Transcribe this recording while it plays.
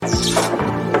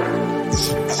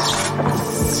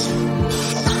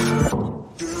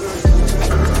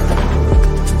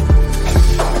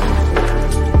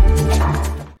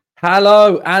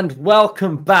Hello and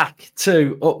welcome back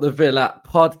to Up the Villa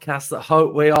podcast. I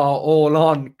hope we are all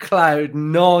on cloud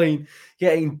nine,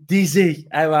 getting dizzy.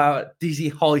 Our dizzy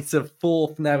height of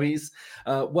fourth now is.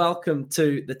 Welcome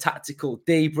to the tactical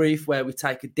debrief, where we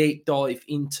take a deep dive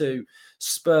into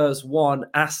Spurs 1,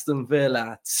 Aston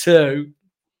Villa 2.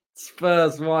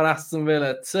 Spurs 1, Aston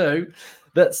Villa 2.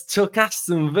 That's took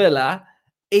Aston Villa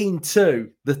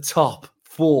into the top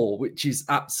four, which is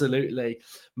absolutely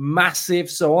massive.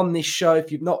 So on this show,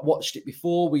 if you've not watched it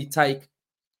before, we take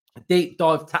a deep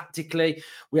dive tactically.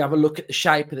 We have a look at the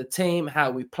shape of the team,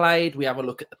 how we played. We have a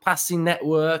look at the passing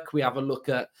network. We have a look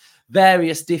at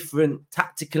various different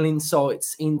tactical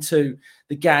insights into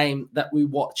the game that we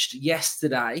watched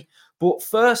yesterday. But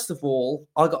first of all,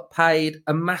 I got paid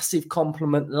a massive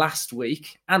compliment last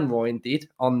week, and Ryan did,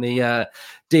 on the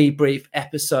debrief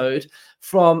episode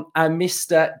from a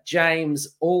Mr.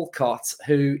 James Alcott,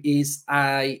 who is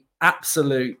a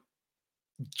absolute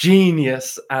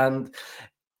genius, and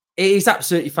it is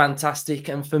absolutely fantastic.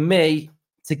 And for me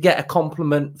to get a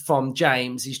compliment from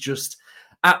James is just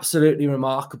absolutely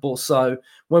remarkable. So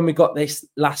when we got this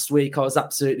last week, I was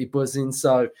absolutely buzzing.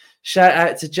 So shout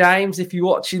out to James. If you're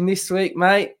watching this week,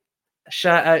 mate,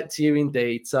 shout out to you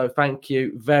indeed. So thank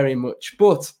you very much.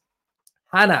 But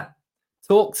Hannah,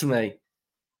 talk to me.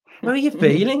 How are you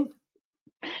feeling?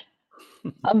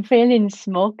 I'm feeling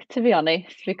smug, to be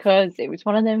honest, because it was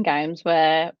one of them games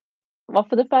where, well,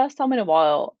 for the first time in a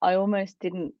while, I almost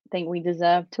didn't think we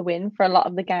deserved to win for a lot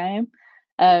of the game.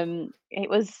 It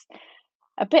was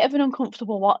a bit of an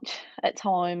uncomfortable watch at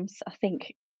times. I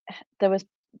think there was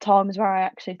times where I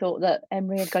actually thought that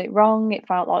Emery had got it wrong. It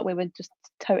felt like we were just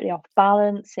totally off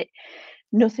balance.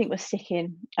 Nothing was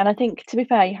sticking. And I think, to be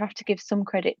fair, you have to give some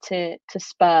credit to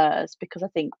Spurs, because I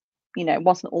think, it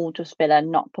wasn't all just Villa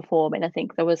not performing. I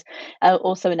think there was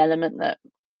also an element that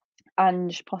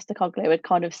Ange Postecoglou had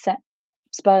kind of set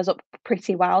Spurs up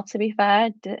pretty well, to be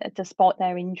fair, despite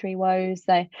their injury woes.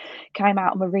 They came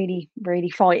out and were really, really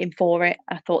fighting for it.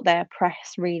 I thought their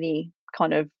press really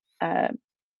kind of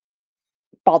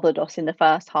bothered us in the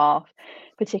first half,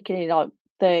 particularly like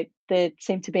there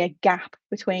seemed to be a gap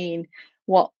between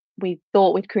what we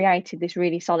thought we'd created, this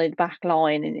really solid back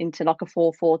line, into like a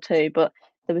 4-4-2, but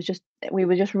we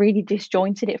were just really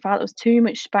disjointed. It felt there was too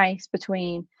much space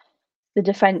between the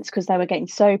defence, because they were getting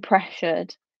so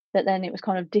pressured that then it was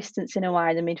kind of distancing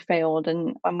away the midfield,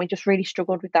 and we just really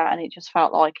struggled with that. And it just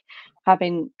felt like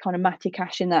having kind of Matty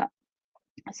Cash in that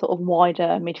sort of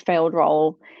wider midfield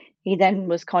role, he then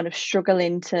was kind of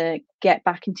struggling to get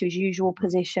back into his usual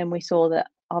position. We saw that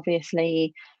obviously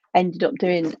he ended up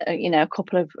doing a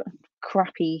couple of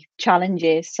crappy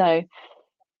challenges. So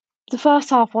the first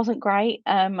half wasn't great.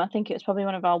 I think it was probably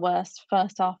one of our worst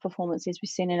first half performances we've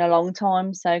seen in a long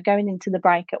time. So going into the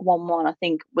break at 1-1, I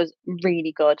think was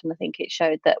really good. And I think it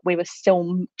showed that we were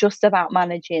still just about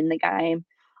managing the game.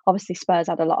 Obviously, Spurs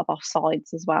had a lot of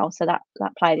offsides as well, so that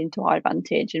played into our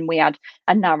advantage, and we had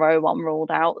a narrow one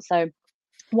ruled out. So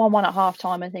 1-1 at half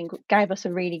time, I think, gave us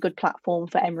a really good platform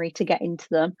for Emery to get into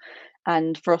them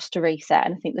and for us to reset.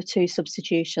 And I think the two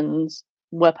substitutions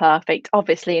were perfect.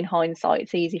 Obviously, in hindsight,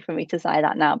 it's easy for me to say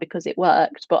that now because it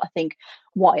worked. But I think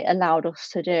what it allowed us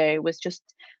to do was just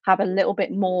have a little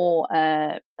bit more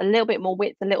width, a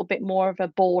little bit more of a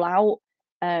ball out.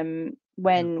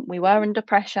 When we were under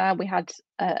pressure, we had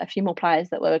a few more players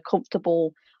that were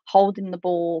comfortable holding the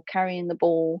ball, carrying the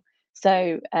ball.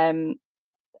 So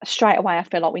straight away, I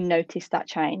feel like we noticed that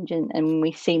change, and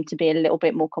we seem to be a little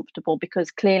bit more comfortable,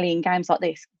 because clearly in games like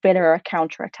this, Villa are a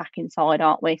counter-attacking side,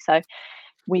 aren't we? So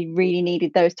we really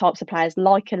needed those types of players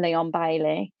like a Leon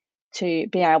Bailey to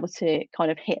be able to kind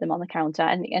of hit them on the counter,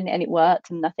 and it worked.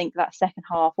 And I think that second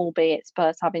half, albeit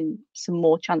Spurs having some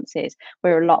more chances, we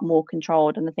were a lot more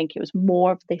controlled, and I think it was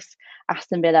more of this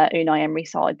Aston Villa Unai Emery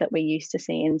side that we're used to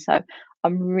seeing. So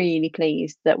I'm really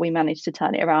pleased that we managed to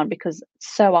turn it around, because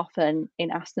so often in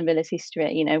Aston Villa's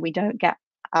history, we don't get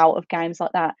out of games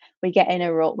like that. We get in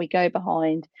a rut, we go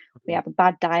behind, we have a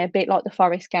bad day, a bit like the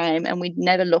Forest game, and we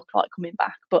never look like coming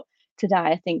back. But today,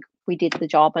 I think we did the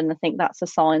job, and I think that's a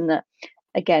sign that,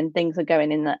 again, things are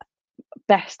going in the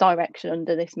best direction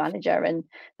under this manager, and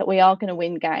that we are going to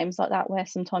win games like that where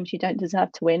sometimes you don't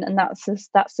deserve to win, and that's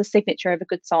the signature of a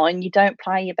good sign. You don't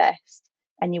play your best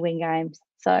and you win games.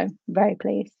 So very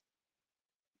pleased.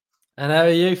 And how are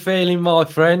you feeling, my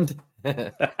friend?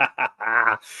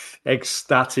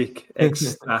 Ecstatic.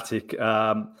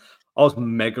 I was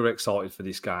mega excited for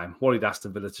this game. Wanted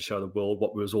Aston Villa to show the world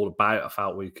what we was all about. I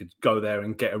felt we could go there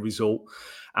and get a result,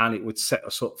 and it would set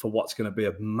us up for what's going to be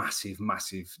a massive,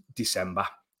 massive December.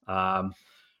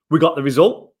 We got the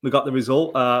result.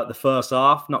 The first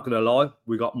half, not going to lie,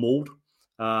 we got mauled.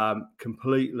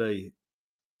 Completely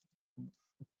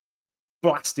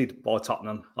blasted by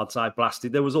Tottenham. I'd say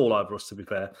blasted. There was all over us, to be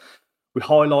fair. We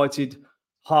highlighted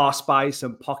half space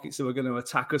and pockets that were going to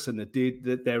attack us, and they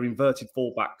did. Their inverted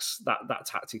fullbacks. That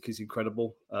tactic is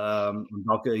incredible.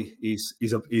 Noggy is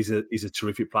a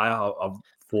terrific player. I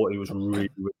thought he was really,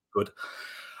 really good.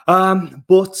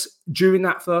 But during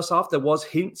that first half, there was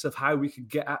hints of how we could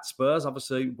get at Spurs.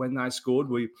 Obviously, when they scored,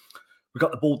 we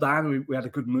got the ball down. We had a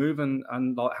good move, and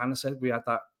like Hannah said, we had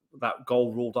that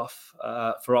goal ruled off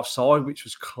for offside, which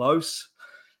was close.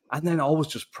 And then I was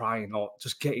just praying, like,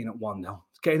 just getting at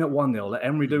 1-0, let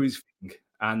Emery do his thing,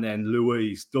 and then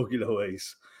Dougie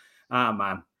Luiz,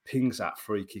 man, pings that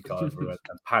free kick over, and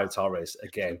Pau Torres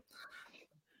again,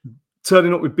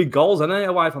 turning up with big goals, and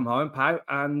away from home, Pau,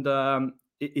 and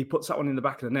he puts that one in the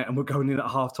back of the net, and we're going in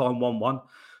at half time 1-1.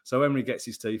 So Emery gets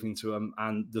his teeth into him,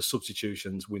 and the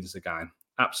substitutions wins the game.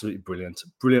 Absolutely brilliant.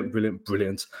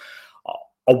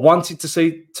 I wanted to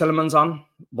see Tielemans on,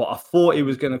 but I thought he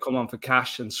was going to come on for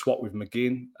cash and swap with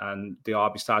McGinn, and the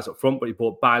RB stays up front, but he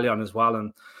brought Bailey on as well.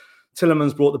 And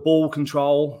Tielemans brought the ball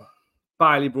control,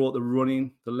 Bailey brought the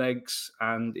running, the legs,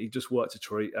 and he just worked a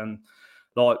treat. And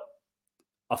like,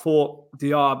 I thought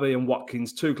Diaby and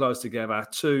Watkins too close together,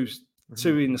 two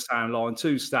in the same line,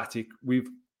 too static. With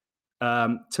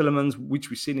Tielemans,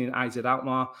 which we've seen in AZ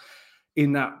Alkmaar,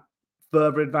 in that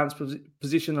further advanced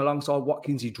position alongside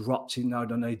Watkins, he drops in now,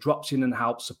 doesn't he? He drops in and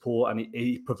helps support, and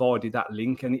he provided that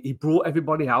link, and he brought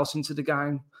everybody else into the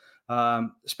game,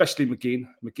 especially McGinn.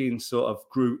 McGinn sort of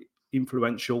grew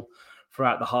influential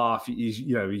throughout the half. His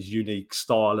unique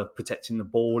style of protecting the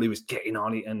ball, he was getting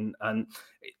on it, and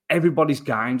everybody's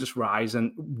game just rise.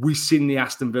 And we've seen the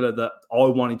Aston Villa that I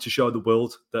wanted to show the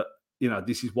world that,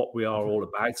 this is what we are all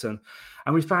about. And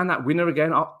we found that winner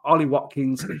again, Ollie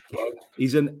Watkins. Again,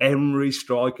 he's an Emery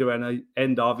striker, and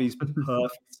end of he's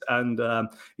perfect. And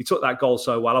he took that goal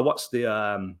so well. I watched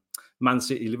the Man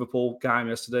City Liverpool game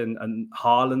yesterday, and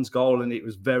Haaland's goal, and it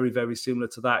was very, very similar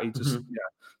to that. He just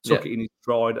took it in his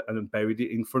stride and then buried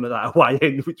it in front of that away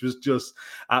end, which was just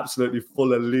absolutely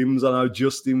full of limbs. I know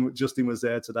Justin was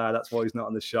there today. That's why he's not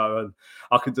on the show. And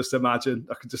I could just imagine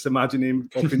him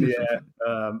up in the air,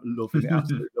 loving it,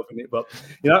 absolutely loving it. But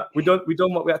we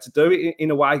done what we had to do in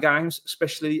away games,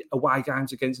 especially away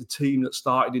games against a team that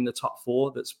started in the top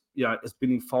four. That's has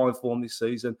been in fine form this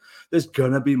season. There's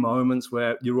gonna be moments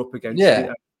where you're up against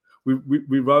it.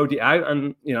 We rode it out,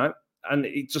 and and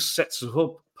it just sets us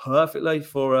up perfectly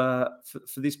for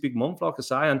this big month, like I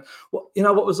say. And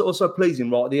what was also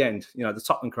pleasing right at the end, the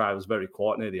Tottenham crowd was very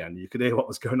quiet near the end. You could hear what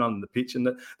was going on in the pitch, and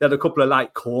they had a couple of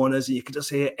late corners, and you could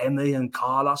just hear Emmy and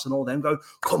Carlos and all them go,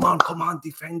 come on,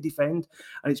 defend. And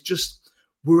it's just,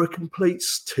 we're a complete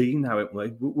team now, aren't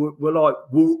we? We're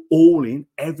all in.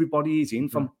 Everybody is in,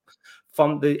 from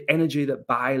the energy that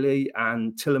Bailey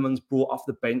and Tielemans brought off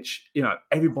the bench.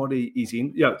 Everybody is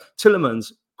in.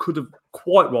 Tielemans could have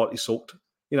quite rightly sulked.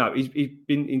 He's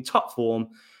been in top form.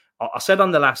 I said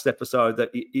on the last episode that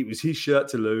it was his shirt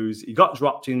to lose. He got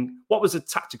dropped in what was a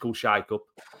tactical shake-up.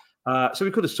 So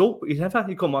he could have sulked, but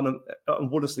he come on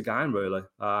and won us the game, really.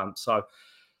 So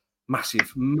massive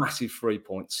 3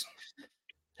 points.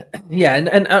 Yeah,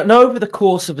 and over the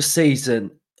course of a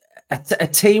season, a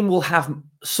team will have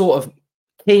sort of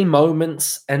key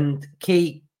moments and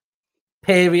key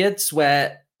periods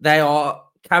where they are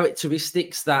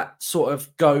characteristics that sort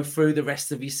of go through the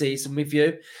rest of your season with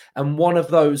you. And one of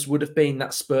those would have been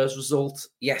that Spurs result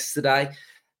yesterday,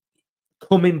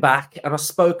 coming back. And I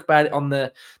spoke about it on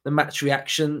the match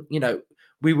reaction.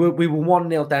 We were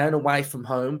 1-0 down away from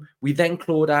home. We then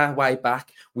clawed our way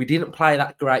back. We didn't play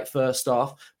that great first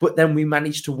half, but then we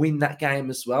managed to win that game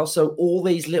as well. So all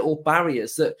these little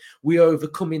barriers that we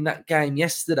overcome in that game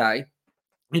yesterday,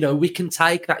 we can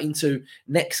take that into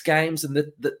next games, and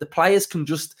the players can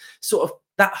just sort of,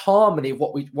 that harmony of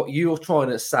what you're trying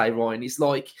to say, Ryan, is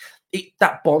like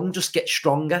that bond just gets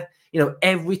stronger.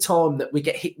 Every time that we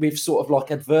get hit with sort of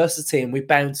like adversity and we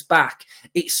bounce back,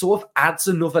 it sort of adds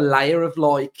another layer of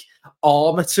like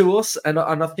armor to us. And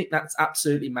I think that's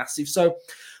absolutely massive. So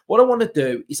what I want to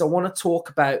do is I want to talk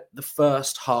about the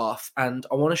first half, and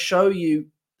I want to show you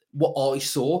what I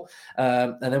saw,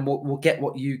 and then we'll get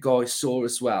what you guys saw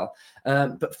as well.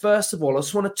 But first of all, I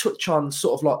just want to touch on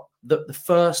sort of like the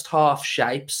first half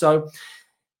shape. So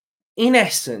in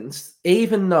essence,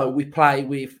 even though we play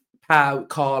with Pau,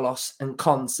 Carlos and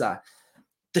Konsa,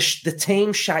 the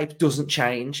team shape doesn't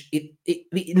change.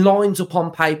 It lines up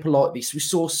on paper like this. We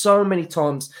saw so many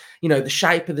times, the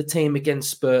shape of the team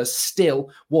against Spurs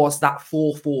still was that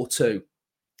 4-4-2.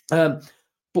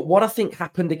 But what I think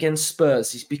happened against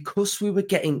Spurs is because we were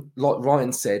getting, like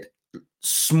Ryan said,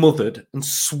 smothered and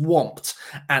swamped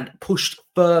and pushed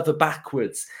further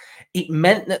backwards, it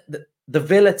meant that the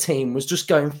Villa team was just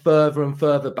going further and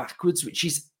further backwards, which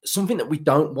is something that we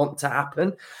don't want to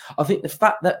happen. I think the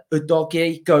fact that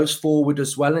Udogie goes forward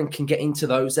as well and can get into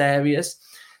those areas,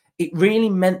 it really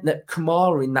meant that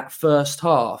Kamara in that first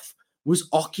half was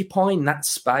occupying that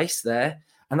space there.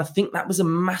 And I think that was a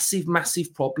massive,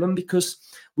 massive problem, because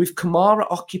with Kamara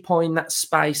occupying that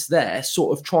space there,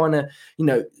 sort of trying to,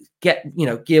 get,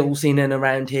 Gills in and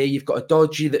around here. You've got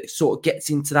Udogie that sort of gets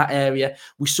into that area.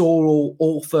 We saw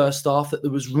all first half that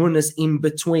there was runners in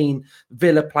between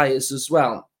Villa players as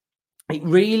well. It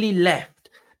really left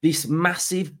this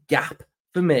massive gap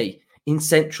for me in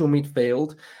central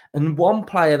midfield. And one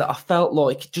player that I felt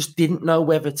like just didn't know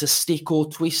whether to stick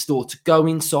or twist or to go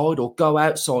inside or go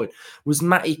outside was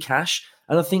Matty Cash.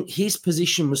 And I think his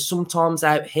position was sometimes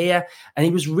out here, and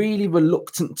he was really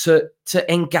reluctant to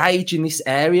engage in this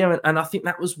area. And I think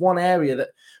that was one area that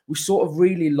we sort of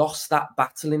really lost that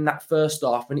battle in that first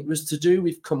half. And it was to do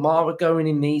with Kamara going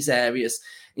in these areas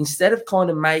instead of kind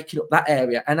of making up that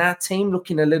area, and our team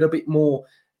looking a little bit more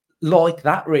like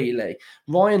that, really.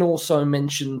 Ryan also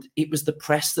mentioned it was the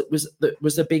press that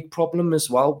was a big problem as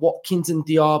well. Watkins and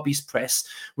Diaby's press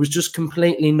was just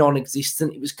completely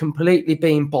non-existent. It was completely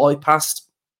being bypassed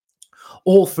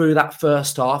all through that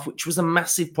first half, which was a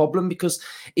massive problem, because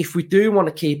if we do want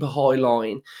to keep a high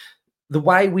line, the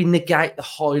way we negate the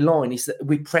high line is that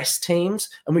we press teams,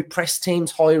 and we press teams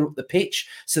higher up the pitch.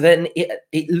 So then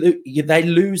they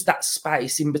lose that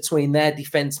space in between their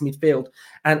defence, midfield,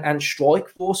 and strike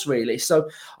force, really. So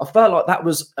I felt like that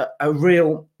was a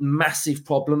real massive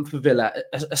problem for Villa,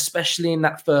 especially in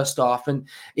that first half, and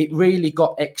it really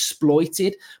got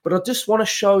exploited. But I just want to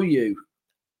show you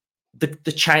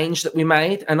the change that we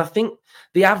made. And I think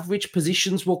the average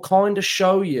positions will kind of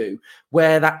show you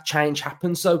where that change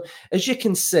happened. So as you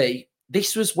can see,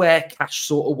 this was where Cash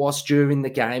sort of was during the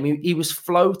game. He was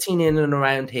floating in and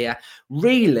around here.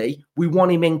 Really, we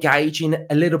want him engaging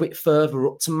a little bit further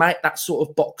up to make that sort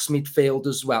of box midfield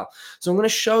as well. So I'm going to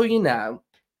show you now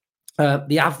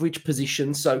the average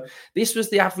position. So this was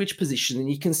the average position,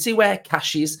 and you can see where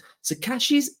Cash is. So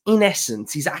Cash is, in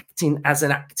essence, he's acting as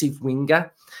an active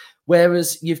winger.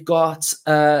 Whereas you've got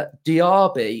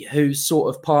Diaby, who's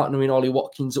sort of partnering Ollie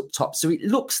Watkins up top. So it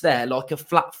looks there like a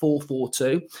flat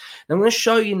 4-4-2. And I'm going to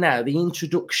show you now the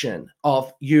introduction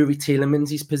of Yuri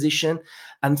Tielemans' position.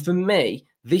 And for me,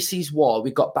 this is why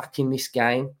we got back in this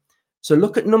game. So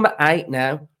look at number 8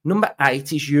 now. Number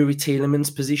 8 is Yuri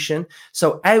Tielemans' position.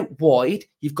 So out wide,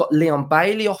 you've got Leon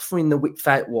Bailey offering the width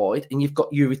out wide, and you've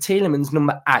got Yuri Tielemans,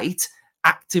 number 8,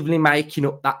 actively making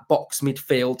up that box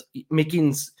midfield.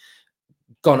 McGinn's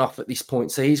gone off at this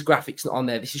point, so his graphics not on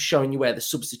there. This is showing you where the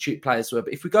substitute players were.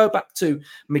 But if we go back to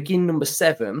McGinn number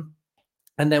 7,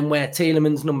 and then where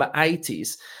Tielemans number 8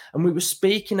 is, and we were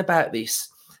speaking about this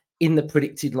in the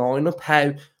predicted lineup,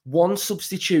 how one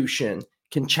substitution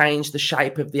can change the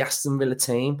shape of the Aston Villa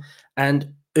team.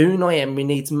 And Unai Emery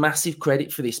needs massive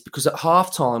credit for this, because at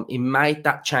halftime he made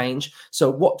that change. So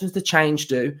what does the change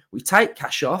do? We take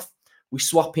Cash off, we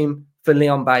swap him for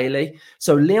Leon Bailey.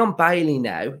 So Leon Bailey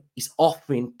now is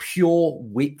offering pure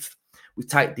width. We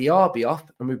take Diaby off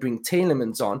and we bring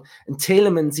Tielemans on. And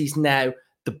Tielemans is now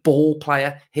the ball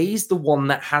player. He's the one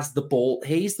that has the ball.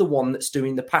 He's the one that's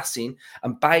doing the passing.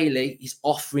 And Bailey is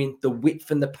offering the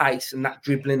width and the pace and that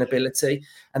dribbling ability.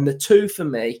 And the two, for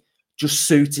me, just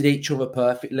suited each other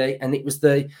perfectly. And it was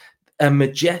a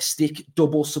majestic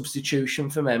double substitution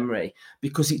from Emery,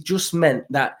 because it just meant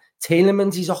that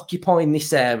Tielemans is occupying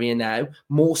this area now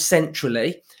more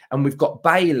centrally, and we've got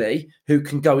Bailey who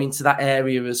can go into that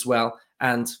area as well.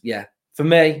 And yeah, for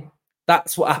me,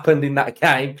 that's what happened in that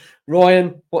game.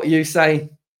 Ryan, what are you saying?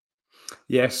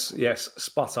 Yes,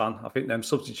 spot on. I think them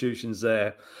substitutions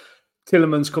there,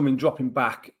 Tielemans dropping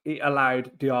back, it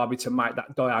allowed Diaby to make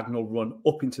that diagonal run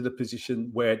up into the position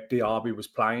where Diaby was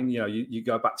playing. You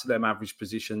go back to them average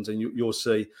positions, and you'll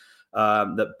see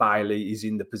that Bailey is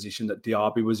in the position that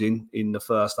Diaby was in the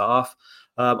first half.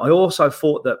 I also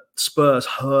thought that Spurs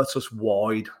hurt us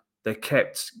wide. They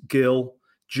kept Gill,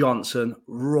 Johnson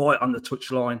right on the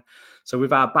touchline. So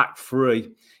with our back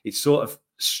three, it sort of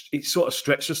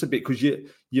stretched us a bit, because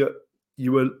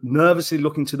you were nervously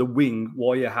looking to the wing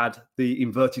while you had the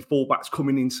inverted fullbacks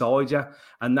coming inside you,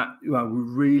 and that we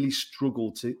really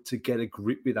struggled to get a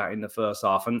grip with that in the first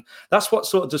half, and that's what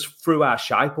sort of just threw our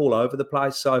shape all over the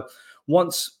place. So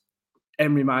once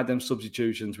Emery made them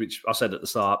substitutions, which I said at the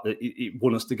start, that it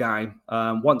won us the game.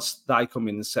 Once they come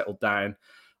in and settled down,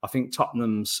 I think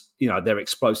Tottenham's, their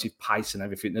explosive pace and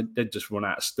everything, they'd just run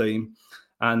out of steam.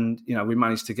 And, we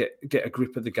managed to get a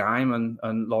grip of the game.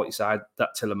 And like you said,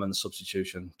 that Tielemans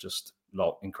substitution, just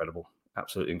incredible.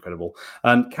 Absolutely incredible.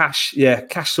 And Cash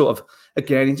sort of,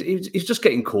 again, he's just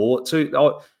getting caught too.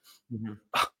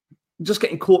 Just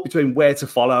getting caught between where to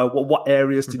follow, what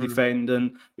areas to defend,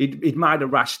 and he'd made a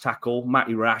rash tackle,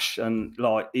 Matty Rash, and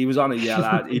he was on a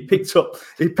yellow. he picked up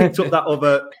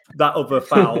that other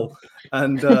foul,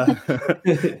 and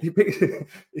he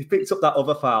picked up that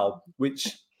other foul,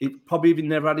 which he probably even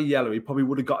never had a yellow. He probably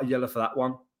would have got a yellow for that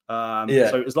one.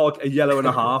 So it was like a yellow and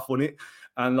a half, wasn't it?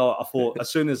 And I thought, as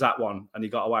soon as that one, and he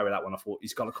got away with that one, I thought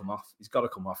he's got to come off. He's got to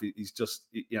come off. He's just,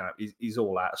 he's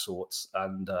all out of sorts,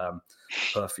 and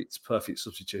perfect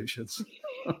substitutions.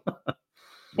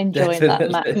 Enjoying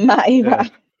that, Matty.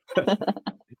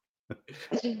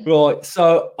 Right,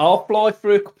 so I'll fly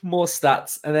through a couple more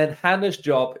stats, and then Hannah's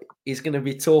job is going to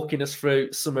be talking us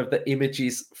through some of the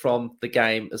images from the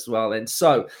game as well. And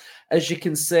so, as you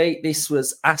can see, this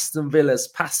was Aston Villa's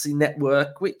passing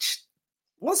network, which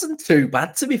wasn't too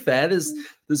bad, to be fair.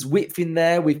 There's width in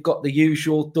there. We've got the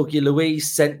usual Dougie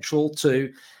Luiz central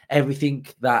to everything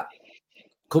that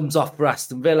comes off for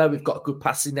Aston Villa. We've got good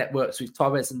passing networks with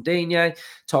Torres and Digne,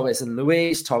 Torres and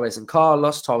Luiz, Torres and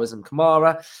Carlos, Torres and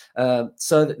Kamara.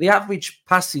 So the average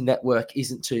passing network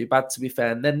isn't too bad, to be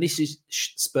fair. And then this is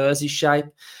Spurs' shape.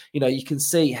 You can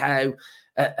see how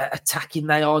attacking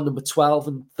they are. Number 12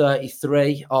 and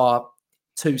 33 are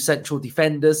two central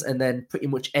defenders, and then pretty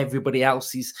much everybody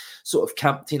else is sort of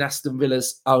camped in Aston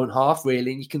Villa's own half,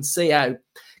 really. And you can see how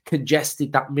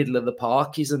congested that middle of the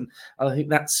park is. And I think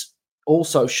that's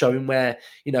also showing where,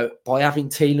 by having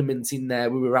Tielemans in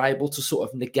there, we were able to sort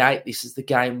of negate this as the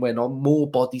game went on, more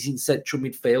bodies in central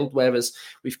midfield, whereas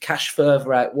with Cash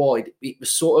further out wide, it was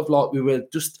sort of like we were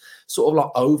just sort of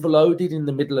like overloaded in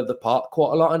the middle of the park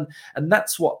quite a lot. And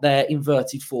that's what their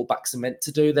inverted fullbacks are meant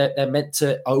to do. They're meant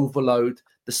to overload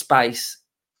the space,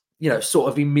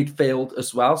 sort of in midfield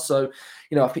as well. So,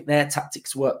 I think their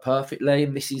tactics work perfectly.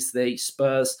 And this is the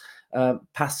Spurs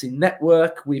passing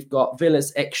network. We've got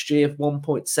Villa's XG of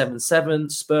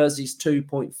 1.77, Spurs is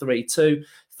 2.32,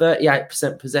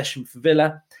 38% possession for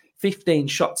Villa, 15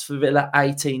 shots for Villa,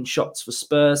 18 shots for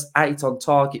Spurs, 8 on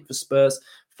target for Spurs,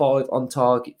 5 on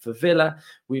target for Villa.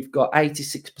 We've got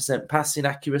 86% passing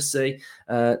accuracy,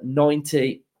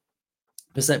 90%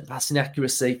 passing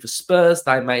accuracy for Spurs.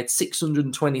 They made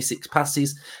 626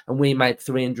 passes and we made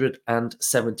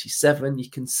 377. You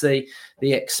can see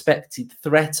the expected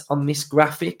threat on this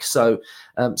graphic. So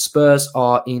Spurs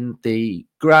are in the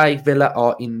grey, Villa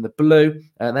are in the blue.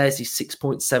 There's his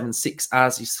 6.76,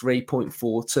 ours is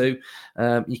 3.42.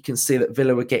 You can see that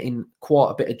Villa were getting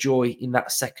quite a bit of joy in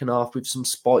that second half with some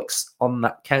spikes on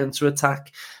that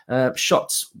counter-attack.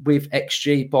 Shots with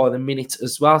XG by the minute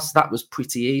as well, so that was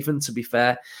pretty even, to be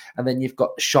fair. And then you've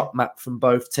got the shot map from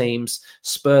both teams.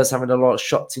 Spurs having a lot of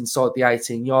shots inside the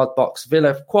 18-yard box.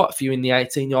 Villa, quite a few in the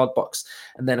 18-yard box,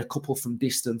 and then a couple from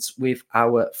distance with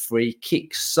our free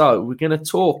kicks. So we're going to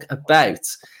talk about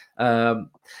some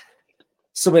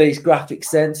of these graphics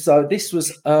then. So this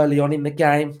was early on in the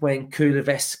game when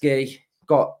Kuleveski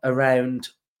got around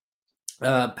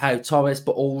Pau Torres,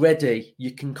 but already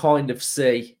you can kind of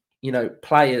see,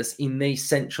 players in these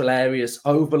central areas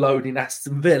overloading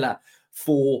Aston Villa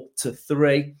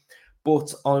 4-3.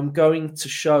 But I'm going to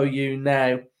show you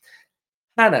now.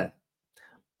 Hannah,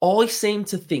 I seem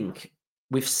to think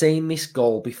we've seen this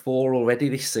goal before already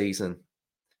this season.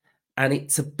 And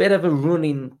it's a bit of a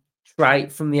running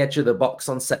trait from the edge of the box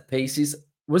on set pieces.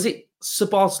 Was it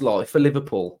Szoboszlai for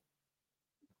Liverpool?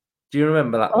 Do you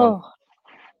remember that one? Oh,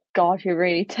 God, you're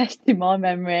really testing my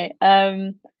memory.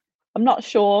 I'm not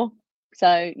sure.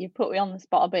 So you put me on the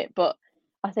spot a bit, but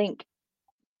I think,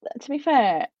 to be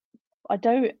fair, I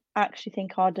don't actually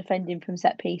think our defending from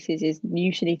set pieces is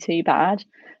usually too bad.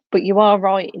 But you are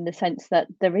right in the sense that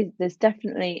there's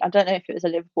definitely, I don't know if it was a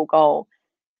Liverpool goal,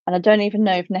 and I don't even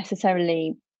know if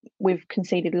necessarily we've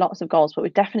conceded lots of goals, but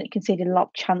we've definitely conceded a lot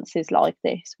of chances like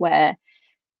this where,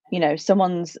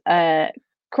 someone's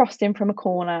crossed in from a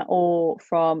corner or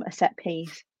from a set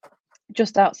piece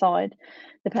just outside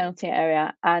the penalty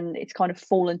area, and it's kind of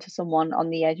fallen to someone on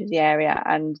the edge of the area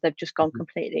and they've just gone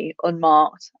completely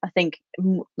unmarked. I think,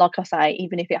 like I say,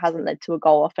 even if it hasn't led to a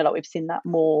goal, I feel like we've seen that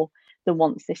more than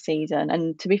once this season.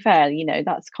 And to be fair,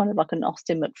 that's kind of like an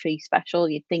Austin McPhee special.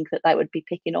 You'd think that they would be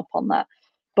picking up on that.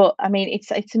 But I mean,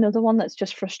 it's another one that's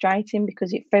just frustrating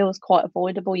because it feels quite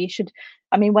avoidable.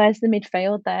 Where's the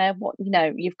midfield there?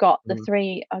 You've got the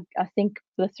three, I think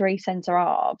the three centre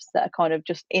halves that are kind of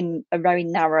just in a very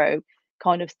narrow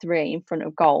kind of three in front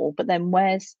of goal, but then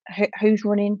who's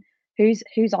running,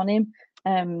 who's on him?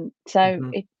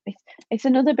 So it's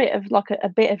another bit of like a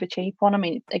bit of a cheap one. I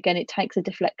mean, again, it takes a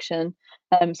deflection,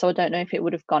 so I don't know if it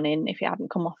would have gone in if it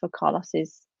hadn't come off of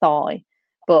Carlos's thigh,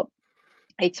 but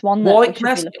it's one that we should be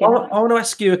looking at. I want to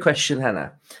ask you a question,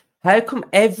 Hannah. How come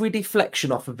every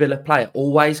deflection off a Villa player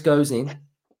always goes in?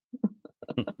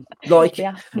 Like,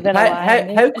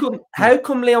 how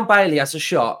come Leon Bailey has a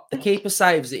shot, the keeper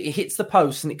saves it, it hits the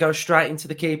post, and it goes straight into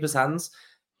the keeper's hands?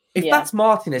 If that's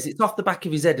Martinez, it's off the back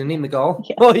of his head and in the goal.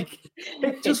 Yeah. Like,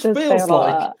 it just feels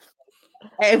like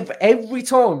every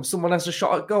time someone has a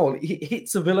shot at goal, it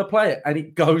hits a Villa player and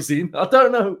it goes in. I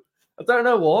don't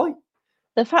know why.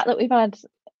 The fact that we've had,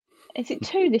 is it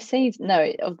 2 this season? No,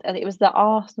 it was the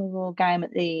Arsenal game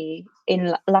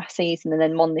in last season, and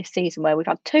then one this season where we've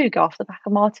had 2 go off the back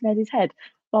of Martinez's head.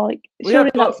 Like,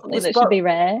 surely that's something that should be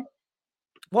rare.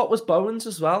 What was Bowen's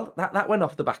as well? That went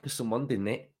off the back of someone, didn't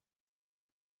it?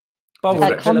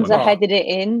 Konza headed it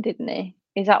in, didn't he?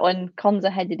 Is that when Konza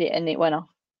headed it and it went off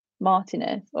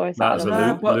Martinez, or is that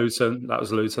Luton? That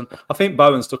was Luton. I think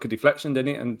Bowens took a deflection,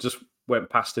 didn't he, and just went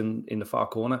past in the far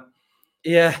corner.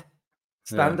 Yeah,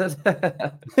 standard.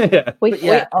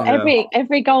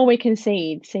 Every goal we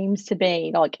concede seems to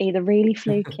be like either really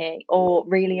fluky or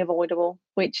really avoidable.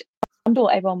 Which I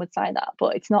thought everyone would say that,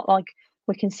 but it's not like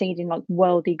we're conceding like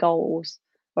worldy goals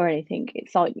or anything.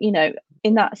 It's like, you know,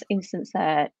 in that instance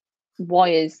there. Why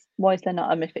is there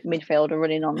not a midfielder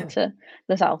running on to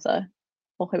Lo Celso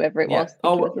or whoever it was?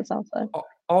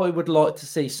 I would like to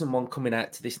see someone coming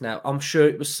out to this now. I'm sure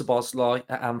it was Szoboszlai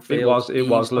at Anfield. It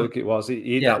was Luke. It was.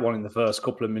 He hit that one in the first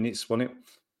couple of minutes, wasn't it?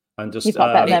 And just you've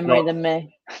got better memory than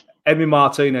me. Emi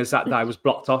Martinez that day was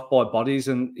blocked off by bodies,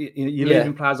 and you're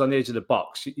leaving players on the edge of the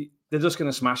box. They're just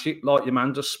going to smash it. Like your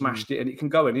man just smashed it, and it can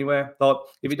go anywhere. Like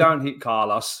if you don't hit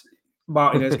Carlos,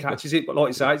 Martinez catches it, but like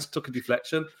you say, it's took a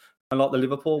deflection. And like the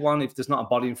Liverpool one, if there's not a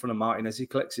body in front of Martinez, he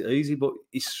collects it easy, but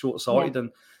he's short-sighted. And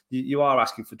you are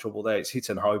asking for trouble there. It's hit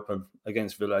and hope, and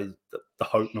against Villa, the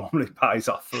hope normally pays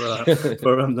off for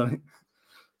them, doesn't it?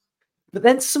 But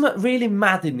then something really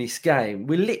mad in this game.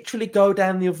 We literally go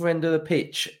down the other end of the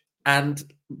pitch and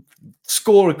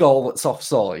score a goal that's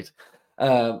offside.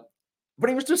 But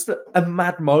it was just a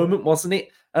mad moment, wasn't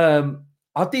it?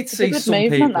 I did see some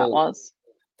people. That was.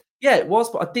 Yeah, it was,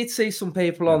 but I did see some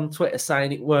people on Twitter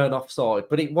saying it weren't offside,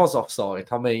 but it was offside.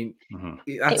 I mean,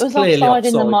 it was offside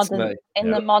in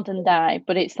the modern day,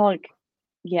 but it's like,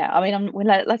 I mean,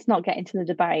 let's not get into the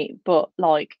debate, but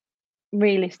like,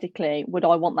 realistically, would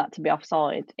I want that to be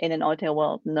offside in an ideal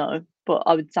world? No, but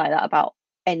I would say that about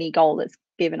any goal that's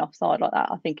given offside like that.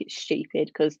 I think it's stupid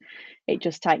because it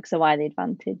just takes away the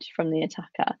advantage from the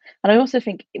attacker. And I also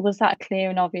think, was that a clear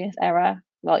and obvious error?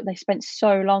 Like, they spent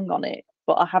so long on it.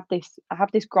 But I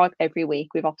have this gripe every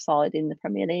week with offside in the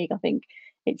Premier League. I think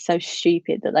it's so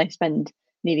stupid that they spend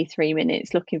nearly 3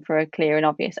 minutes looking for a clear and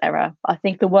obvious error. I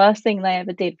think the worst thing they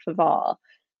ever did for VAR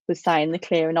was saying the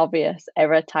clear and obvious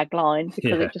error tagline,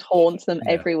 because it just haunts them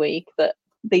every week that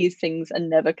these things are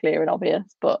never clear and obvious.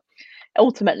 But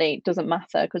ultimately, it doesn't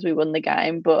matter because we won the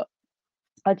game. But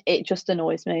it just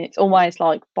annoys me. It's always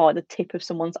like by the tip of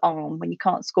someone's arm when you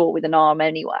can't score with an arm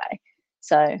anyway.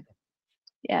 So.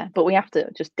 Yeah, but we have to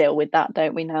just deal with that,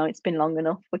 don't we? Now it's been long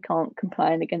enough. We can't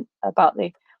complain about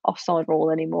the offside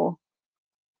rule anymore.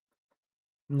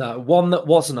 No, one that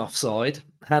wasn't offside.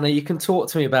 Hannah, you can talk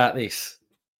to me about this.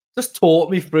 Just talk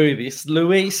me through this.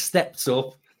 Luis steps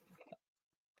up.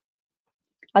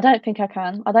 I don't think I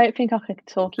can. I don't think I can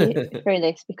talk you through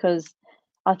this because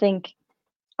I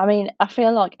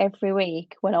feel like every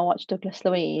week when I watch Douglas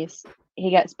Luiz,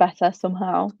 he gets better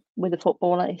somehow with the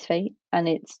football at his feet, and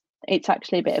it's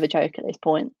actually a bit of a joke at this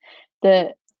point.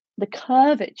 The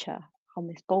curvature on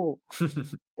this ball,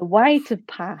 the weight of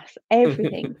pass,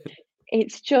 everything.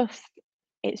 it's just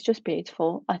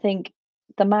beautiful. I think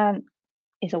the man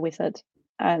is a wizard,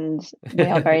 and we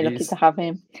are very lucky to have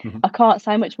him. I can't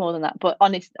say much more than that. But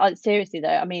seriously though,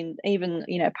 I mean, even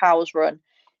Powell's run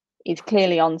is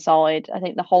clearly onside. I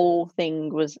think the whole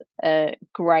thing was a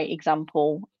great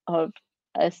example of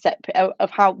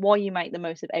why you make the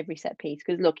most of every set piece,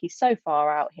 because look, he's so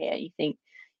far out here, you think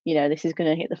this is going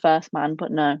to hit the first man,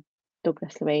 but no,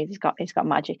 Douglas Luiz he's got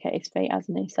magic at his feet,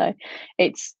 hasn't he? So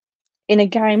it's in a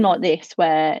game like this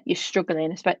where you're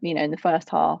struggling, especially in the first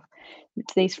half,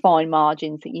 it's these fine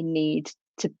margins that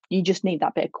you just need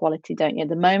that bit of quality, don't you?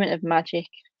 The moment of magic,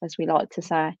 as we like to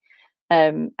say,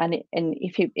 and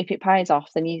if it pays off,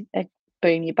 then you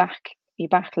boom, you're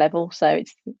back level. So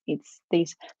it's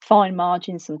these fine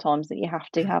margins sometimes that you have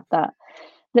to have that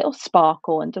little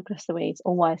sparkle, and Douglas Luiz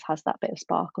always has that bit of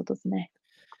sparkle, doesn't he?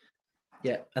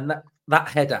 Yeah, and that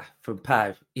header from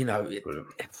Pau, Two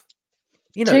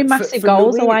massive for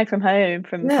goals Luiz, away from home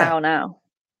from Pau now.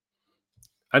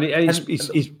 And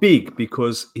he's big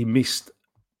because he missed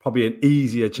probably an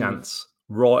easier chance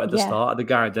right at the start of the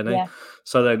game, didn't he? Yeah.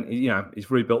 So then, he's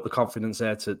rebuilt the confidence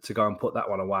there to go and put that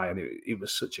one away. And it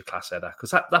was such a class header because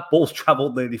that ball's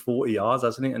travelled nearly 40 yards,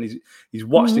 hasn't it? And he's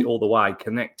watched it all the way,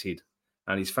 connected,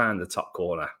 and he's found the top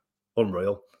corner.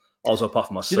 Unreal. I was up off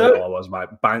my seat. I was, mate,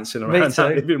 bouncing around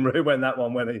that living room when that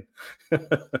one went in.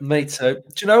 Me too.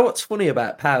 Do you know what's funny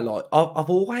about Pau? Like,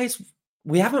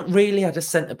 we haven't really had a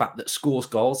centre back that scores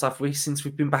goals, have we, since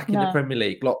we've been back in the Premier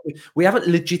League? Like, we haven't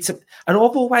legitimate, and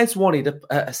I've always wanted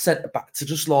a centre back to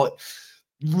just like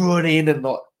run in and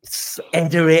like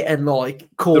header it and like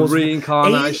cause the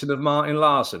reincarnation of Martin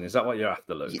Larsson. Is that what you're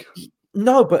after, Luke?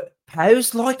 No, but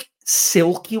Pau's like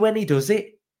silky when he does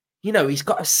it. He's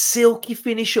got a silky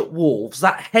finish at Wolves.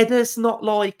 That header's not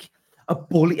like a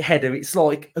bullet header. It's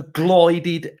like a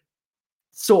glided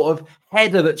sort of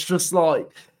header that's just like,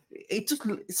 it's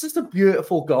just a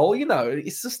beautiful goal,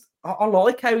 It's just, I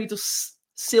like how he just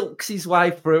silks his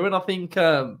way through. And I think,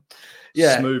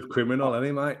 smooth criminal, isn't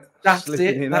he, mate? That's Slipping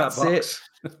it. in That's that box.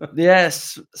 it.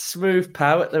 Yes, smooth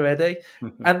Pau at the ready.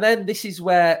 And then this is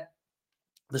where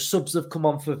the subs have come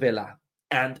on for Villa.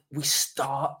 And we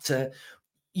start to...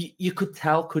 You could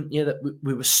tell, couldn't you, that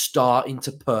we were starting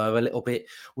to purr a little bit.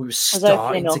 We were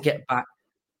starting to get back.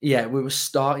 Yeah, we were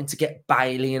starting to get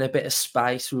Bailey in a bit of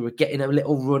space. We were getting a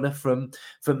little runner from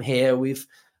here with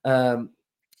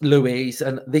Luiz.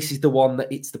 And this is the one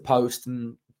that hits the post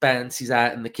and bounces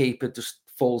out and the keeper just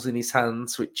falls in his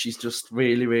hands, which is just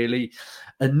really, really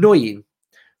annoying.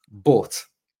 But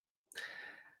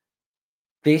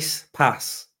this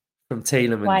pass from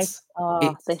Tielemans.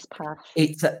 This pass.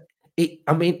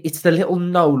 It's the little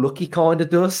no look he kind of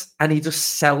does, and he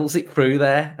just sells it through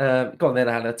there. Go on then,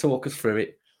 Anna, talk us through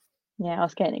it. Yeah, I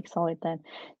was getting excited then.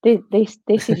 This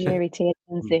is Yuri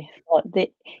Tielemans.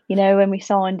 When we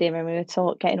signed him and we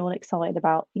were getting all excited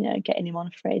about, getting him on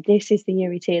free. This is the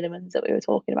Yuri Tielemans that we were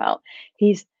talking about.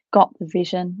 He's got the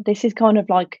vision. This is kind of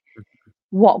like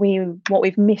what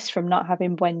we've missed from not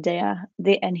having Buendia,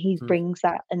 and he brings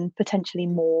that and potentially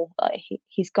more. Like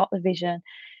he's got the vision.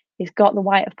 He's got the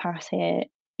weight of pass here.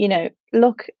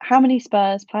 Look, how many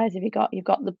Spurs players have you got? You've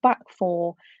got the back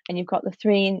four and you've got the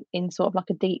three in sort of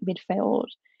like a deep midfield.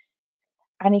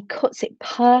 And he cuts it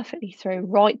perfectly through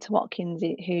right to Watkins,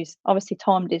 who's obviously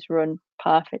timed his run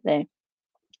perfectly.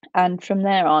 And from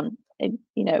there on,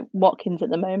 Watkins at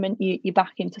the moment, you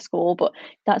back him to score, but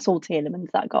that's all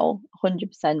Tielemans, that goal, 100%.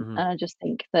 And I just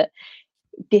think that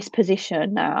this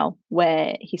position now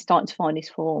where he's starting to find his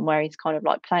form, where he's kind of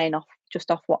like playing off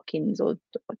Watkins or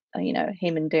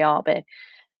him and Diaby,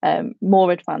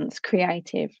 more advanced,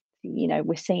 creative.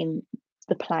 We're seeing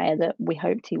the player that we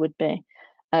hoped he would be,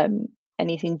 and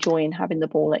he's enjoying having the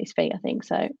ball at his feet, I think.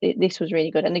 So this was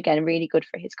really good, and again, really good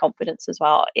for his confidence as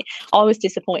well. I was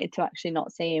disappointed to actually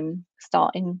not see him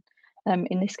starting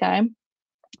in this game,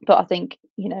 but I think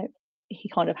he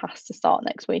kind of has to start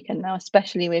next weekend now,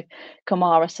 especially with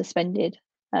Kamara suspended.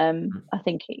 I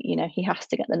think he has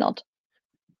to get the nod.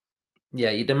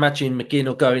 Yeah, you'd imagine McGinn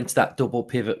will go into that double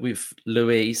pivot with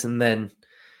Luiz and then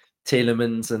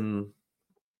Tielemans and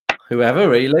whoever,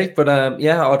 really. But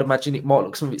I'd imagine it might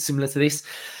look something similar to this.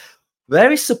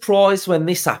 Very surprised when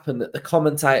this happened that the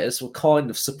commentators were kind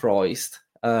of surprised.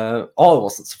 I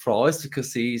wasn't surprised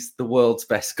because he's the world's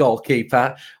best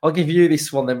goalkeeper. I'll give you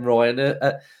this one then, Ryan.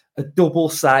 A double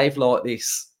save like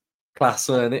this. Class,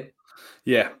 weren't it?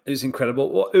 Yeah, it was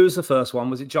incredible. Who was the first one?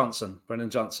 Was it Johnson? Brennan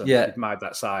Johnson? Yeah. He'd made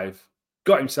that save.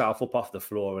 Got himself up off the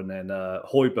floor, and then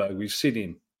Højbjerg, we've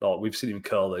seen him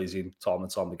curl these in time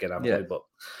and time again, haven't we? But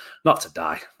not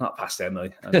today, not past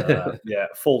Emily. And,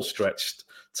 full stretched,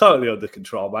 totally under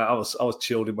control, mate. I was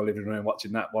chilled in my living room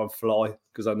watching that one fly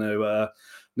because I knew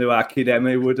our kid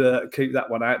Emmy would keep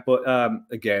that one out. But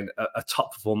again, a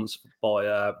top performance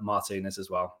by Martinez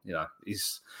as well.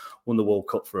 He's won the World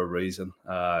Cup for a reason.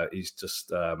 He's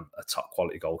just a top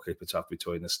quality goalkeeper to have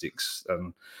between the sticks.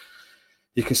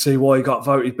 You can see why he got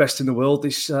voted best in the world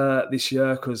this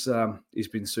year because he's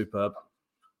been superb.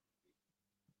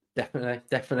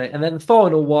 Definitely. And then the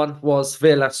final one was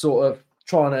Villa sort of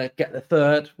trying to get the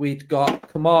third. We'd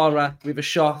got Kamara with a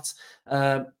shot.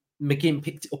 McGinn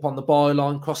picked it up on the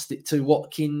byline, crossed it to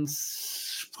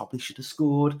Watkins. Probably should have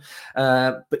scored.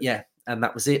 But yeah, and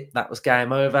that was it. That was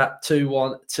game over.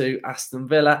 2-1 to Aston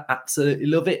Villa. Absolutely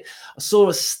love it. I saw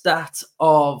a stat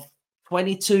of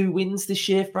 22 wins this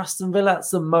year for Aston Villa.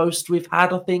 That's the most we've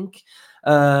had, I think.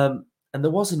 And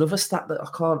there was another stat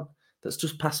that's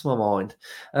just passed my mind.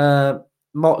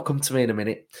 Might come to me in a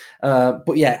minute.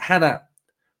 But yeah, Hannah,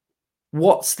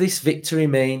 what's this victory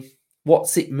mean?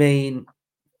 What's it mean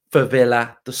for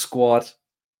Villa, the squad,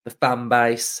 the fan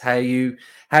base?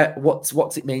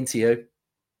 What's it mean to you?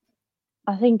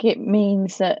 I think it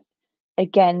means that,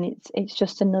 again, it's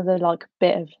just another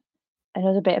bit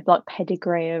of like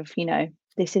pedigree of,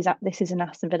 this is an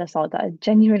Aston Villa side that are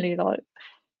genuinely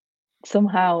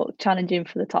somehow challenging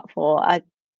for the top four. I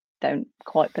don't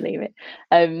quite believe it.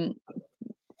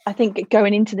 I think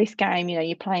going into this game,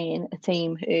 you're playing a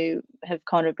team who have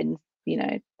kind of been,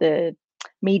 the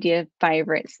media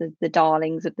favourites, the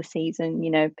darlings of the season,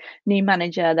 new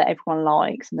manager that everyone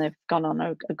likes, and they've gone on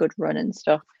a good run and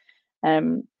stuff.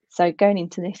 So going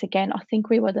into this again, I think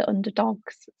we were the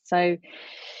underdogs. So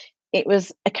it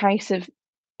was a case of,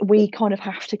 we kind of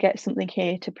have to get something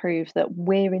here to prove that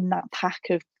we're in that pack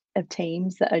of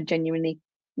teams that are genuinely,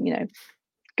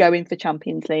 going for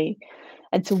Champions League.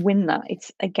 And to win that,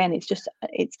 it's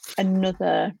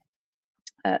another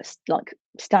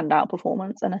standout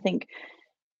performance. And I think,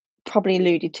 probably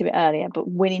alluded to it earlier, but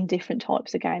winning different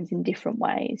types of games in different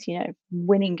ways,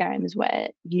 winning games where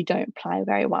you don't play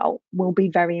very well will be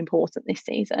very important this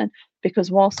season,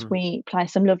 because whilst we play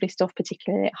some lovely stuff,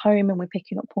 particularly at home, and we're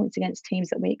picking up points against teams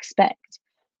that we expect,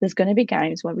 there's going to be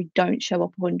games where we don't show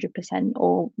up 100%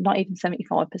 or not even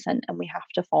 75%, and we have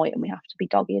to fight and we have to be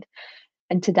dogged.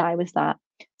 And today was that.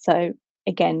 So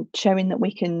again, showing that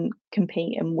we can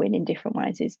compete and win in different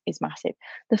ways is massive.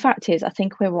 The fact is, I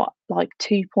think we're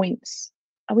 2 points.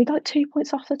 Are we 2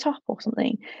 points off the top or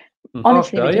something?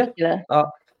 Honestly, ridiculous.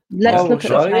 Let's look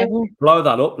at the table. Blow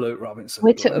that up, Luke Robinson.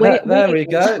 There we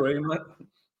go.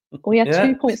 We are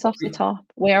 2 points off the top.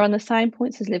 We are on the same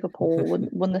points as Liverpool.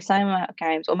 Won the same amount of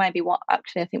games, or maybe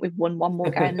actually, I think we've won one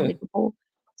more game than Liverpool.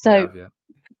 So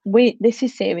this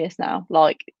is serious now.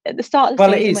 At the start of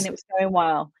the season, when it was going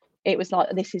well, it was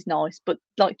this is nice, but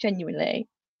genuinely,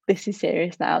 this is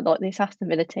serious now. This Aston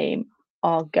Villa team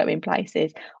are going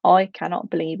places. I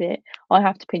cannot believe it. I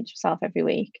have to pinch myself every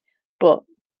week, but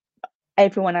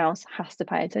everyone else has to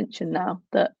pay attention now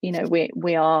that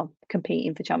we are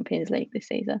competing for Champions League this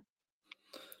season.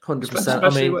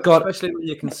 100%. Especially when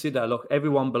you consider, look,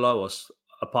 everyone below us,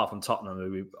 apart from Tottenham,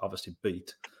 who we obviously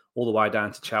beat, all the way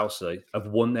down to Chelsea, have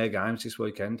won their games this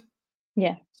weekend.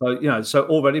 Yeah. So so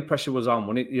already pressure was on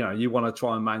when it. You want to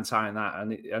try and maintain that,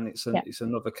 and it's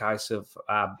another case of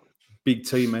big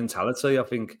team mentality. I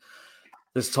think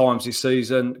there's times this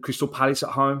season, Crystal Palace at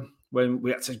home, when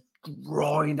we had to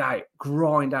grind out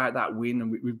that win,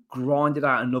 and we've grinded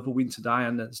out another win today,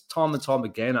 and there's time and time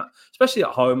again, especially at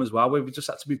home as well, where we just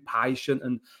had to be patient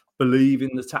and believe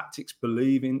in the tactics,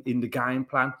 believe in the game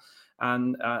plan,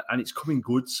 and it's coming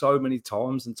good so many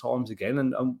times and times again,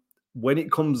 and when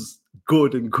it comes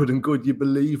good, you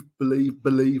believe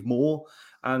more.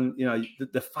 And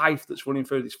the faith that's running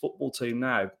through this football team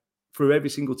now, through every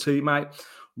single teammate,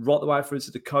 right the way through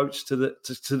to the coach, to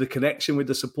the connection with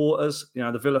the supporters.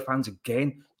 The Villa fans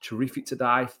again, terrific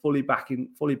today, fully backing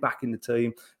the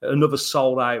team. Another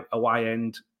sold out away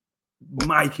end,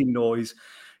 making noise.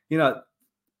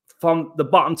 From the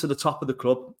bottom to the top of the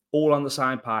club, all on the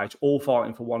same page, all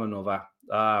fighting for one another.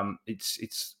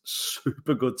 It's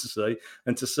super good to see,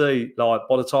 and to see by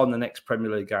the time the next Premier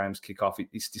League games kick off,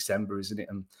 it's December, isn't it?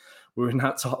 And we're in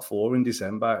that top four in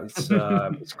December.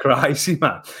 It's crazy,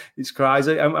 man. It's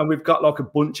crazy, and we've got a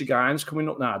bunch of games coming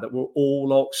up now that we're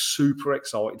all super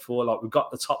excited for. We've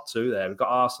got the top two there. We've got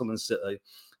Arsenal and City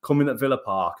coming at Villa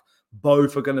Park.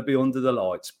 Both are going to be under the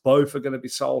lights. Both are going to be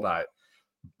sold out.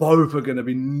 Both are going to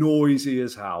be noisy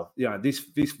as hell. This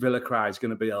Villa crowd is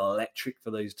going to be electric for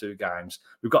these two games.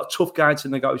 We've got a tough game to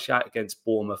negotiate against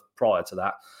Bournemouth prior to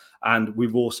that, and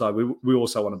we also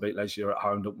want to beat Leicester at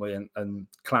home, don't we? And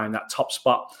claim that top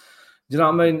spot. Do you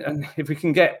know what I mean? And if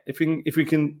we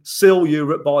can seal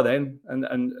Europe by then,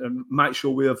 and make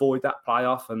sure we avoid that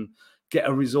playoff and get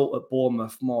a result at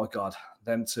Bournemouth, my God,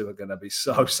 them two are going to be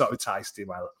so tasty,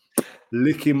 man.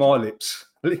 Licking my lips.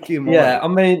 I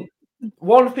mean,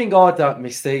 one thing I don't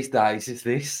miss these days is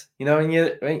this. When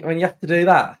you have to do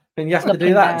that,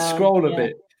 and scroll a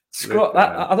bit.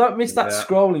 I don't miss that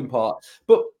scrolling part.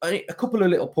 But a couple of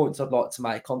little points I'd like to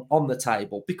make on the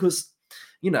table, because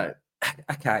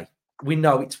okay, we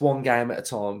know it's one game at a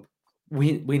time.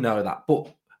 We know that,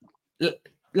 but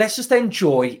let's just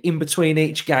enjoy in between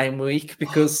each game week,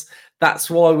 because that's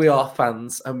why we are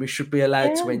fans, and we should be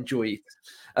allowed to enjoy it.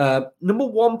 Number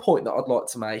one point that I'd like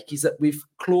to make is that we've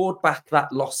clawed back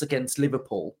that loss against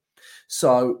Liverpool.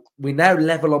 So we're now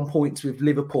level on points with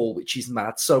Liverpool, which is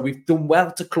mad. So we've done well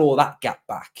to claw that gap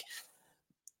back.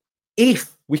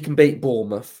 if we can beat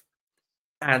Bournemouth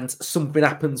and something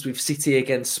happens with City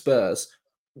against Spurs,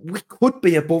 we could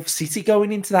be above City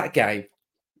going into that game.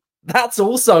 That's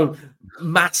also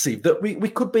massive, that we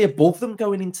could be above them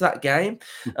going into that game.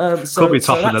 Could be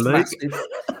top in the league.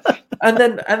 Massive. and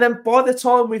then by the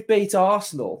time we've beat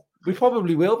Arsenal, we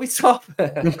probably will be top.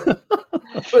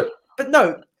 but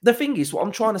no, the thing is, what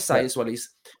I'm trying to say as well is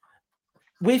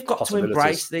we've got to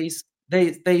embrace these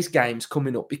games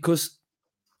coming up, because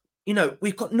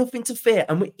we've got nothing to fear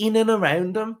and we're in and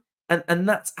around them, and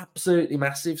that's absolutely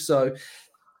massive. So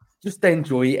just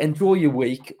enjoy your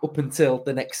week up until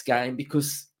the next game,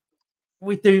 because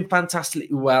we're doing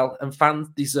fantastically well, and fans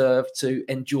deserve to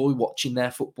enjoy watching their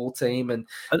football team and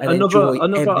enjoy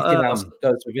everything else that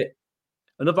goes with it.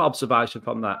 Another observation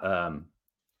from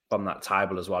that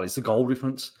table as well is the goal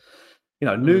difference.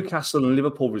 Newcastle and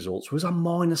Liverpool results was a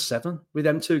 -7 with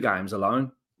them 2 games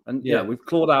alone, and we've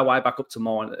clawed our way back up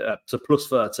to plus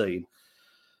 13.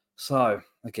 So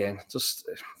again, just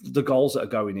the goals that are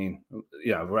going in,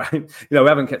 we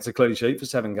haven't kept a clean sheet for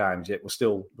 7 games yet. We're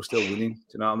still winning.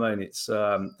 Do you know what I mean? It's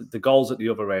the goals at the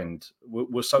other end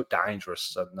were so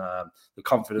dangerous, and the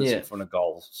confidence in front of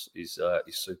goals is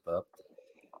superb.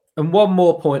 And one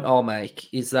more point I'll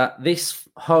make is that this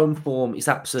home form is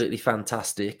absolutely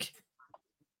fantastic.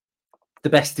 The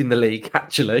best in the league,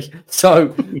 actually.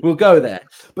 So we'll go there.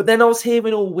 But then I was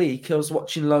hearing all week, I was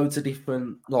watching loads of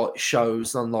different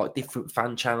shows on different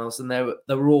fan channels, and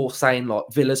they were all saying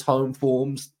Villa's home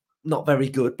form's not very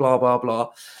good, blah, blah,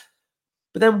 blah.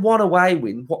 But then one away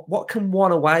win, what can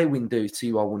one away win do to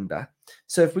you, I wonder?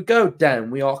 So if we go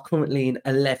down, we are currently in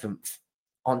 11th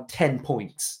on 10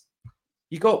 points.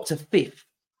 You go up to 5th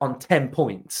on 10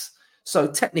 points. So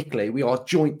technically, we are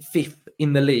joint 5th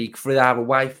in the league for our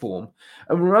away form,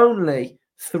 and we're only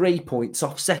 3 points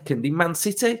off second in Man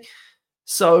City.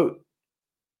 So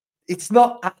it's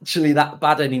not actually that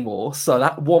bad anymore. So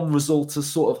that one result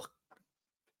has sort of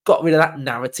got rid of that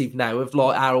narrative now of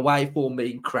our away form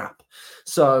being crap.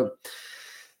 So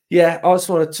yeah, I just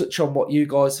want to touch on what you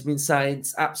guys have been saying.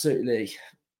 It's absolutely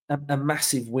a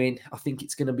massive win. I think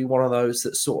it's going to be one of those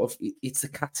that sort of, it's the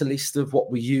catalyst of what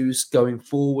we use going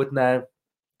forward now,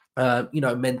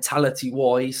 mentality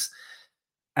wise.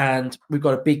 And we've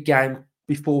got a big game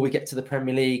before we get to the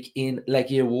Premier League in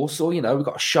Legia Warsaw. We've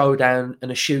got a showdown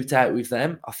and a shootout with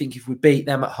them. I think if we beat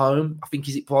them at home, I think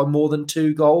is it by more than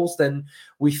 2 goals, then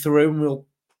we through and we'll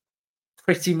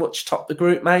pretty much top the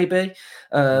group maybe.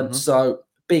 So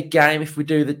big game if we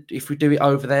do it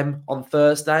over them on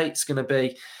Thursday. It's going to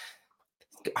be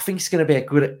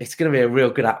a real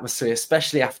good atmosphere,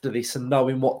 especially after this and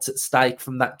knowing what's at stake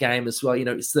from that game as well.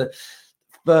 It's the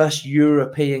first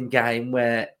European game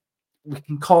where we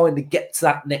can kind of get to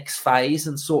that next phase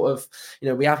and sort of,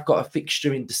 we have got a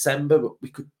fixture in December, but we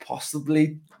could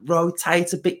possibly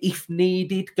rotate a bit if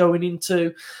needed going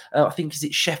into, I think, is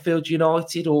it Sheffield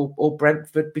United or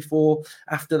Brentford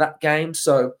after that game.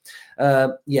 So, I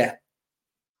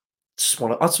just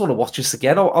want to watch us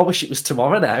again. I wish it was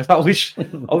tomorrow now. I wish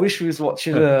we was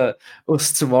watching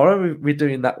us tomorrow. We're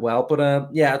doing that well. But I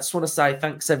just want to say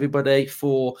thanks everybody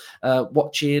for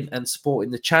watching and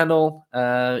supporting the channel.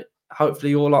 Hopefully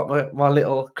you all like my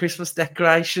little Christmas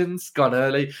decorations. Gone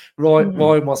early.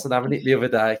 Ryan wasn't having it the other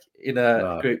day in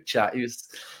a group chat. He was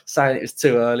saying it was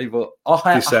too early, but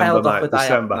I held off a day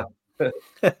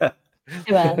after.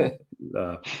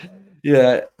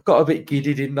 Yeah, got a bit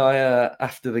giddy, didn't I,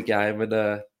 after the game,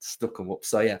 and stuck them up.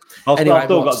 So yeah. I've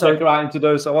still got decorating to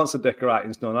do. So once the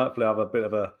decorating's done, hopefully I have a bit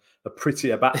of a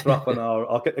prettier backdrop, and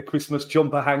I'll get the Christmas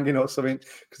jumper hanging or something,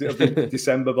 because it'll be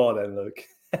December by then. Look.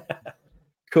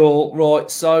 Cool.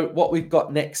 Right. So what we've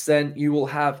got next then, you will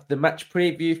have the match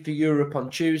preview for Europe on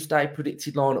Tuesday,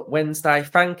 predicted lineup Wednesday,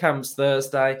 fan cams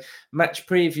Thursday, match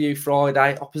preview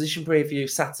Friday, opposition preview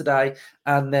Saturday,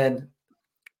 and then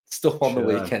stuff on the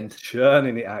weekend.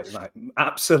 Churning it out, mate.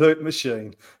 Absolute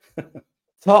machine.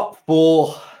 Top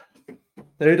 4.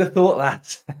 Who'd have thought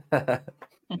that?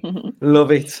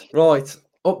 Love it. Right.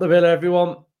 Up the Villa,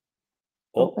 everyone.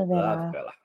 Up the Villa.